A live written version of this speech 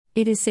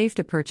It is safe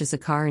to purchase a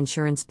car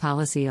insurance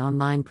policy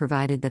online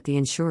provided that the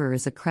insurer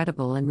is a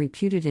credible and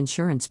reputed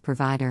insurance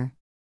provider.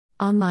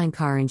 Online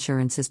car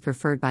insurance is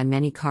preferred by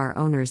many car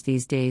owners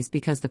these days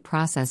because the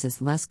process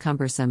is less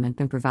cumbersome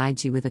and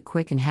provides you with a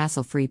quick and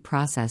hassle-free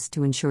process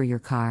to insure your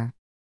car.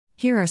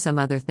 Here are some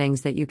other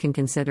things that you can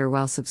consider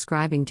while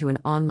subscribing to an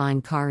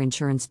online car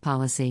insurance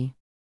policy.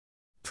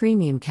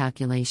 Premium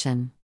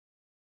calculation.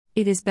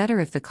 It is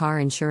better if the car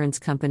insurance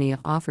company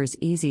offers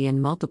easy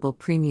and multiple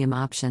premium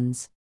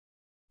options.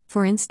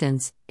 For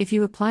instance, if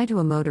you apply to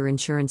a motor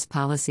insurance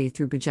policy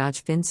through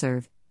Bajaj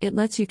Finserv, it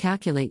lets you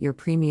calculate your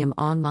premium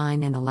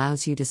online and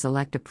allows you to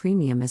select a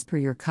premium as per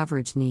your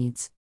coverage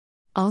needs.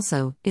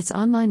 Also, its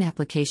online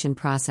application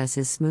process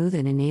is smooth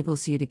and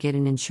enables you to get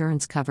an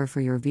insurance cover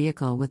for your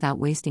vehicle without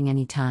wasting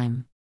any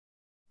time.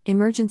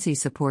 Emergency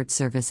support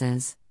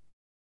services.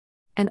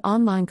 An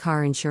online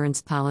car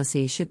insurance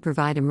policy should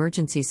provide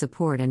emergency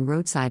support and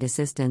roadside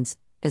assistance,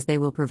 as they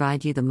will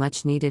provide you the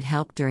much-needed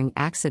help during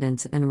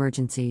accidents and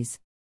emergencies.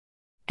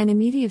 An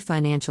immediate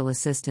financial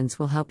assistance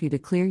will help you to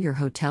clear your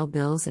hotel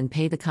bills and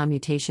pay the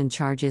commutation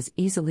charges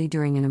easily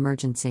during an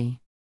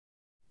emergency.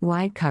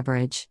 Wide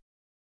coverage.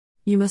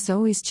 You must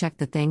always check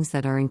the things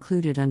that are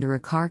included under a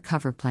car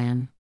cover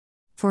plan.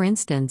 For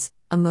instance,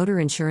 a motor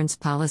insurance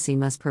policy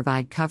must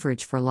provide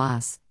coverage for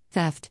loss,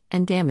 theft,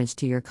 and damage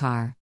to your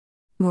car.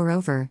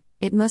 Moreover,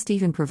 it must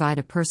even provide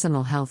a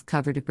personal health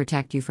cover to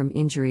protect you from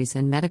injuries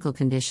and medical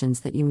conditions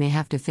that you may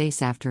have to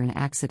face after an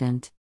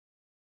accident.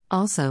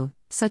 Also,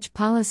 such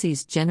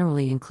policies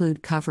generally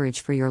include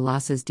coverage for your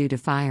losses due to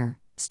fire,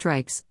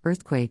 strikes,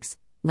 earthquakes,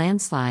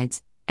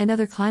 landslides, and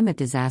other climate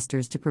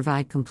disasters to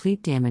provide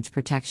complete damage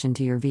protection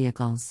to your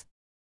vehicles.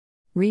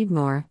 Read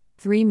more: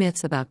 3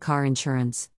 Myths about car insurance.